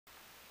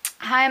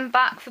I am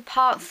back for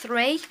part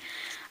 3.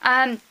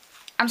 I'm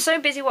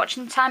so busy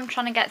watching time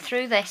trying to get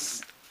through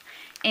this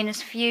in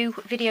as few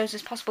videos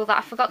as possible that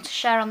I forgot to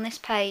share on this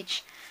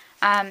page.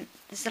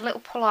 There's a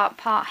little pull out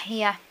part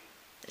here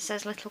that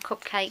says little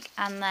cupcake,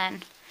 and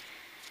then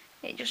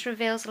it just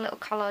reveals a little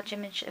collage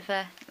image of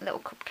a little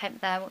cupcake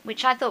there,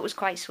 which I thought was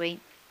quite sweet,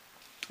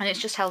 and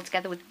it's just held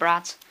together with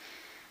brad,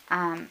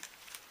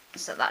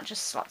 so that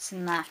just slots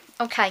in there.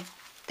 Okay,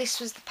 this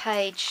was the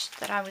page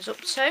that I was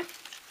up to.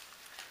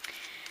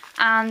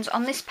 And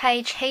on this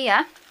page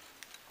here,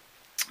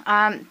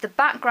 the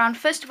background,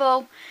 first of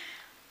all,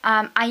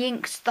 I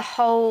inked the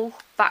whole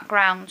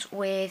background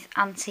with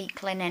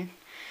antique linen.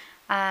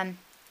 And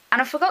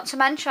I forgot to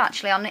mention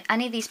actually on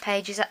any of these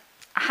pages, I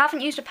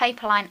haven't used a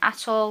paper line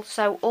at all.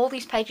 So all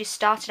these pages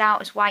started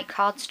out as white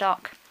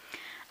cardstock.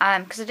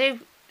 Because I do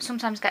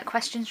sometimes get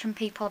questions from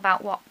people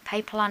about what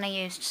paper line I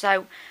used.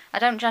 So I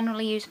don't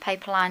generally use a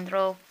paper line, they're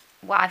all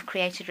what I've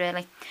created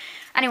really.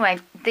 Anyway,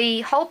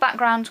 the whole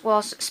background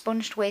was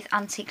sponged with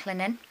antique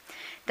linen.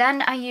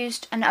 Then I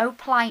used an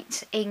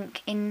Opalite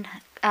ink in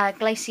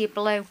Glacier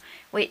Blue,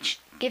 which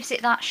gives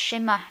it that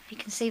shimmer. If you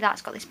can see that,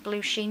 it's got this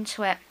blue sheen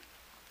to it.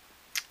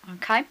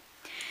 Okay.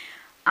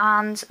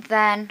 And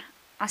then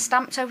I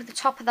stamped over the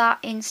top of that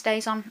in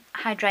StazOn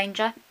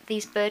Hydrangea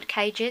these bird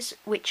cages,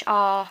 which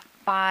are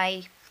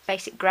by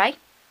Basic Grey,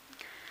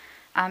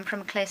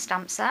 from a clear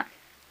stamp set.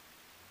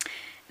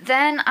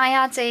 Then I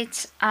added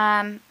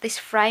this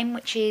frame,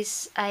 which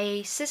is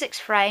a Sizzix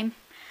frame,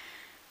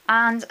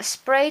 and I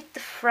sprayed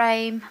the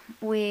frame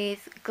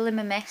with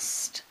Glimmer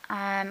Mist,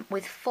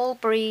 with Fall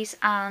Breeze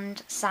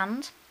and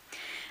sand.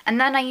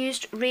 And then I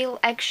used real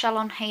eggshell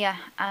on here,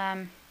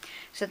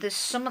 so there's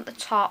some at the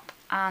top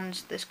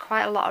and there's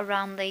quite a lot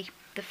around the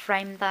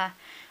frame there.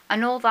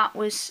 And all that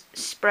was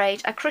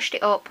sprayed, I crushed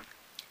it up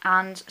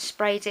and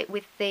sprayed it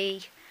with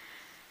the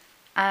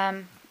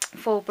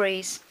Fall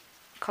Breeze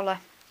colour.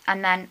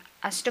 And then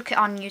I stuck it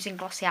on using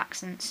glossy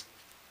accents.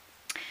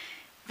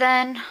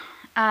 Then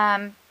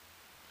I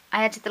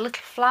added the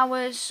little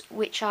flowers,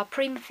 which are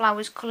Prima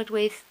flowers coloured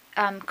with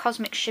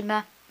Cosmic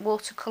Shimmer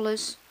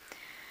watercolours.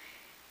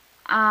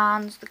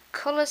 And the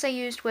colours I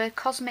used were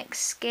Cosmic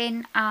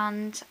Skin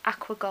and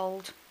Aqua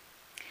Gold.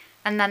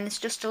 And then there's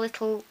just a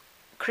little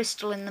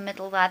crystal in the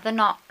middle there. They're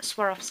not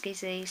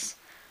Swarovskis, these.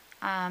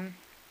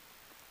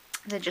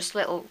 They're just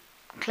little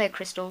clear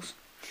crystals.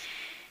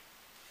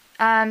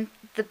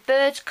 The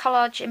bird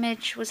collage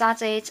image was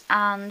added,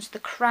 and the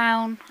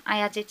crown I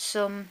added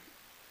some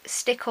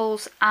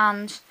stickles,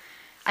 and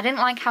I didn't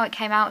like how it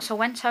came out, so I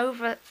went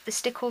over the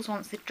stickles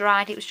once they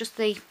dried. It was just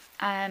the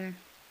I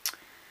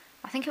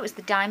think it was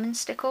the diamond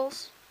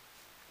stickles,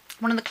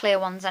 one of the clear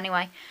ones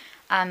anyway,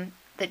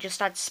 that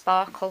just adds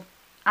sparkle.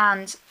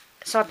 And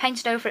so I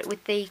painted over it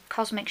with the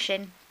Cosmic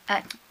Skin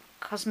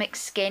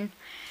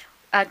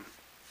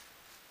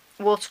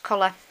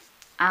watercolour,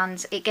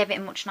 and it gave it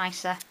a much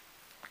nicer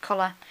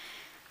colour.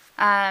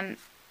 Added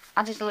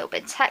a little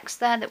bit of text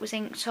there that was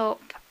inked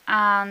up,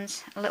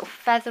 and a little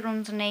feather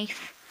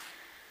underneath.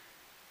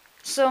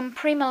 Some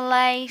Prima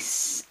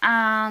lace,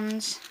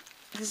 and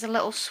there's a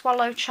little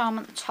swallow charm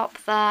at the top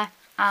there,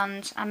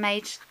 and I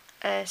made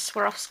a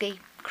Swarovski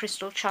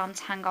crystal charm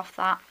to hang off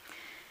that.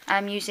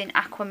 I'm using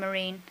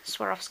aquamarine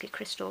Swarovski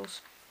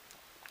crystals.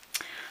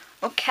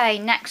 Okay,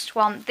 next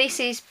one. This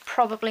is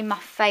probably my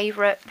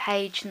favourite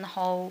page in the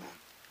whole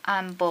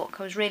book.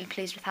 I was really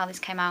pleased with how this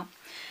came out.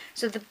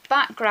 So the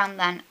background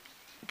then,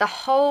 the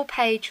whole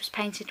page was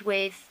painted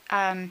with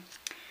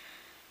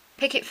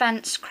picket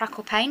fence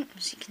crackle paint,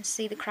 so you can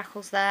see the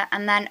crackles there.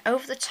 And then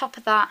over the top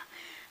of that,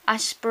 I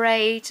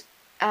sprayed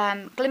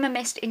Glimmer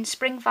Mist in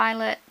Spring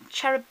Violet,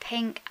 Cherub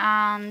Pink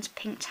and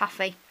Pink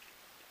Taffy.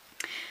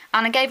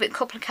 And I gave it a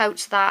couple of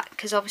coats of that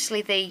because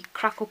obviously the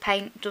crackle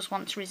paint does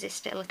want to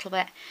resist it a little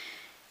bit.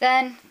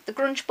 Then the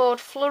grunge board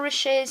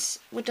flourishes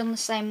were done the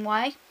same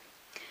way.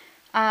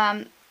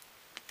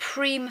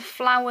 Prima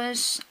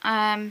flowers,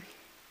 some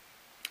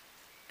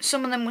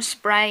of them were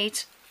sprayed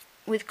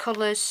with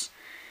colours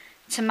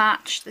to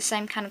match the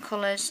same kind of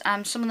colours.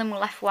 Some of them were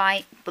left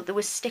white, but there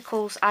was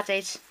stickles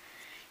added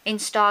in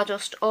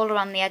Stardust all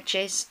around the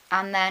edges.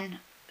 And then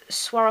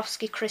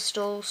Swarovski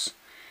crystals,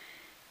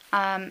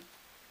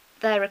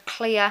 they're a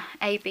clear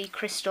AB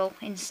crystal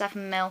in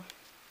 7mm,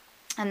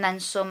 and then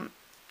some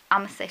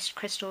amethyst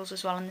crystals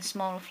as well in the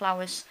smaller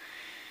flowers.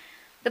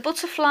 The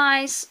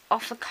butterflies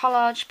off a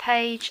collage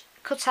page,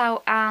 cut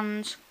out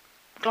and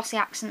glossy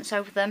accents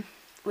over them,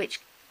 which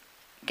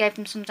gave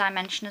them some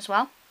dimension as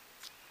well.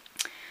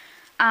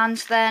 And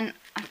then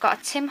I've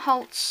got a Tim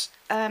Holtz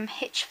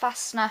hitch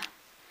fastener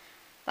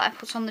that I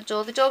put on the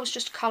door. The door was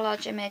just a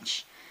collage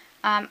image,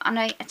 and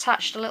I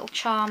attached a little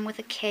charm with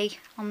a key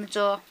on the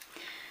door.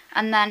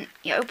 And then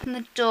you open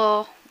the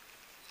door,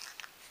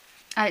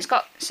 and it's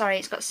got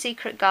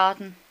Secret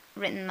Garden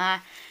written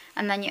there.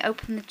 And then you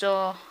open the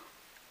door,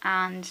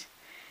 and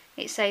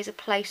it says a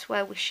place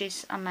where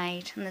wishes are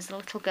made. And there's a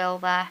little girl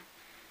there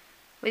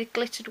with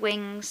glittered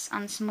wings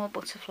and some more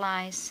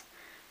butterflies.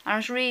 And I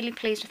was really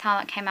pleased with how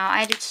that came out.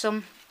 I added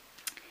some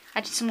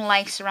I did some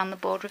lace around the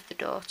border of the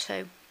door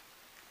too.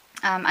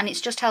 And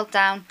it's just held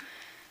down.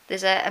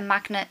 There's a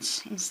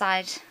magnet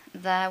inside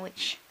there,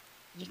 which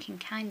you can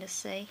kind of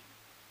see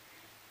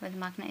where the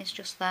magnet is,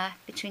 just there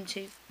between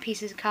two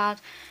pieces of card,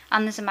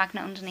 and there's a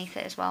magnet underneath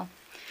it as well.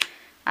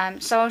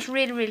 So I was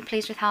really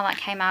pleased with how that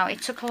came out.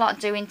 It took a lot of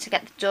doing to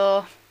get the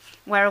door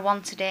where I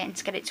wanted it and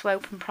to get it to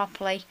open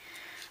properly,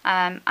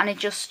 and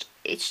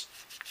it's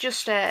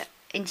just a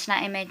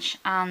internet image,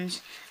 and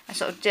I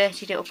sort of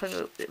dirtied it up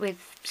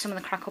with some of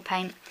the crackle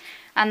paint,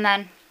 and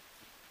then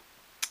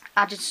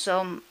added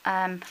some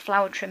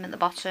flower trim at the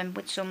bottom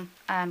with some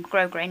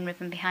grosgrain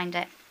ribbon behind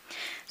it.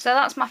 So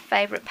that's my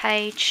favourite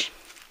page.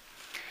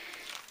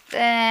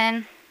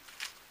 Then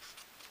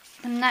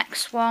the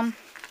next one,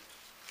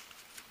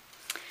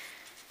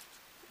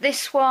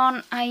 this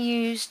one I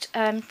used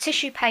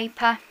tissue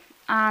paper,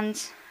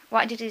 and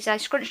what I did is I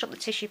scrunched up the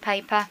tissue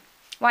paper,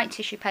 white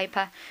tissue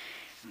paper,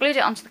 glued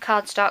it onto the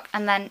cardstock,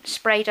 and then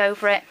sprayed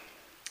over it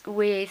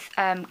with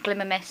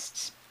glimmer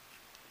mists.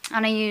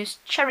 And I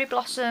used Cherry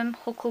Blossom,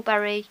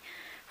 Huckleberry,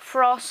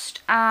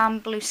 Frost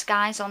and Blue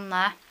Skies on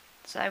there.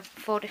 So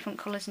 4 different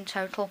colours in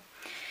total.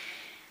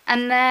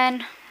 And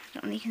then, I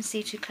don't know if you can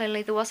see too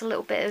clearly, there was a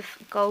little bit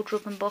of gold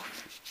rub and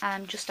buff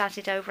just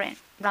added over it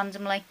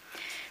randomly.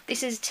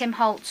 This is Tim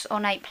Holtz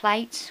Ornate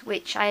Plate,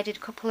 which I added a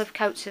couple of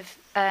coats of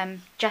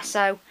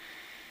gesso,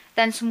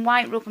 then some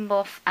white rub and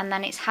buff, and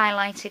then it's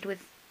highlighted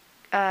with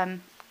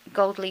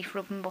gold leaf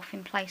rub and buff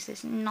in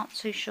places. Not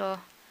too sure.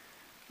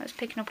 It's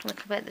picking up a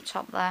little bit at the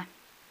top there.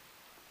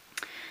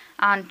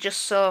 And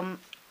just some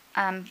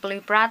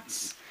blue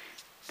brads.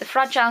 The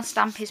fragile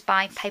stamp is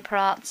by Paper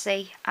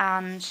Artsy,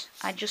 and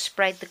I just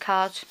sprayed the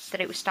card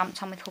that it was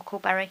stamped on with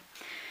Huckleberry.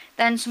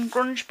 Then some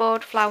grunge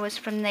board flowers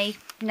from the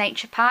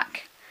Nature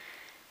Pack,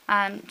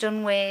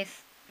 done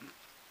with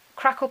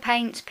crackle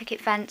paint, picket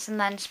fence, and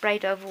then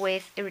sprayed over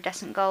with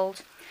iridescent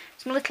gold.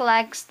 Some little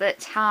eggs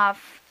that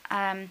have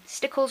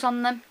stickles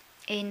on them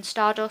in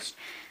Stardust,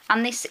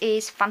 and this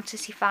is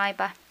Fantasy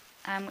Fibre,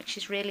 which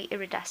is really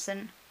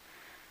iridescent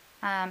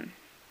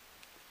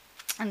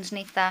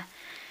underneath there.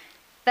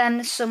 Then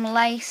there's some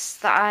lace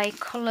that I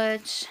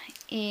coloured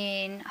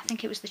in, I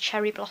think it was the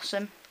Cherry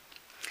Blossom,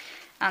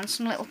 and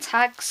some little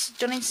tags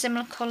done in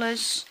similar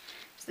colours.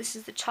 So this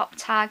is the top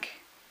tag,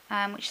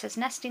 which says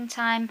Nesting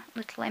Time,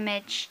 little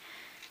image,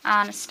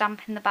 and a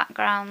stamp in the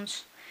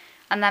background,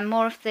 and then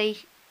more of the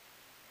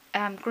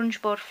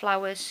grunge board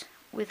flowers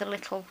with a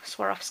little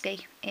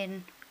Swarovski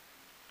in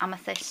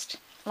amethyst,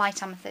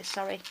 light amethyst,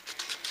 sorry,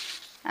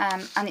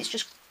 and it's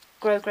just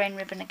grosgrain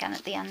ribbon again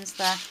at the ends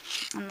there,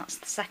 and that's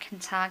the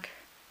second tag,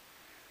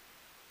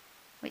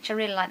 which I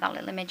really like that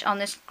little image. Oh, and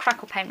there's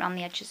crackle paint around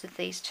the edges of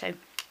these too.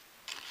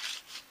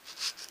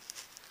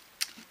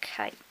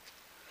 Okay,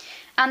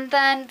 and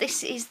then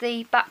this is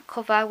the back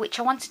cover, which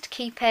I wanted to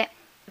keep it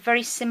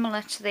very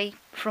similar to the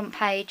front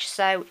page,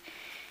 so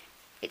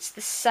it's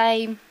the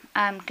same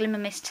glimmer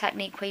mist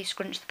technique where you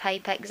scrunch the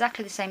paper,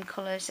 exactly the same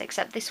colours,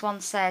 except this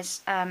one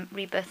says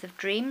Rebirth of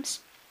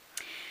Dreams,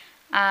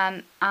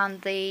 and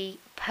the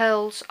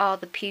pearls are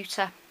the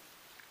pewter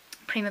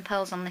Prima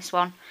pearls on this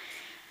one.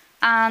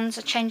 And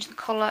I changed the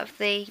colour of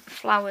the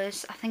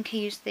flowers. I think I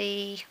used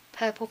the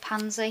purple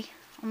pansy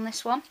on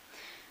this one,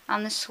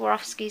 and the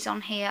Swarovskis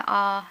on here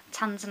are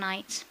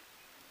tanzanite.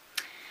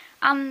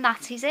 And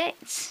that is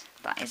it.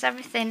 That is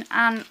everything.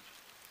 And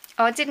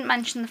oh, I didn't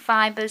mention the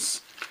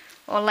fibres,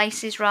 or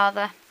laces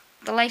rather.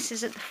 The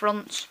laces at the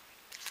front,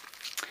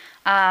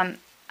 I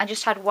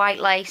just had white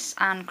lace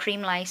and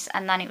cream lace,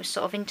 and then it was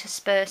sort of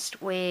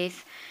interspersed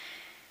with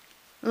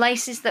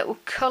laces that were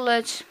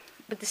coloured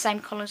with the same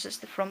colours as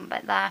the front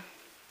bit there.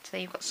 So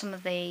you've got some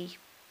of the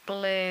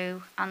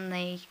blue and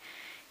the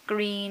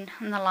green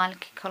and the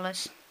lilac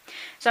colours.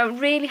 So I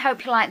really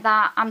hope you like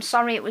that. I'm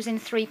sorry it was in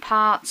 3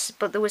 parts,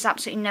 but there was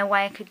absolutely no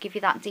way I could give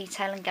you that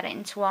detail and get it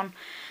into one.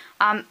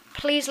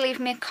 Please leave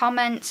me a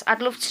comment.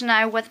 I'd love to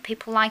know whether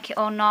people like it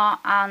or not,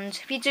 and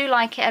if you do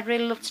like it, I'd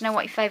really love to know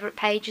what your favourite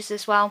page is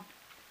as well.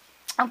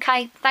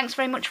 Okay, thanks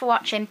very much for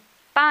watching.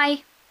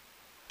 Bye!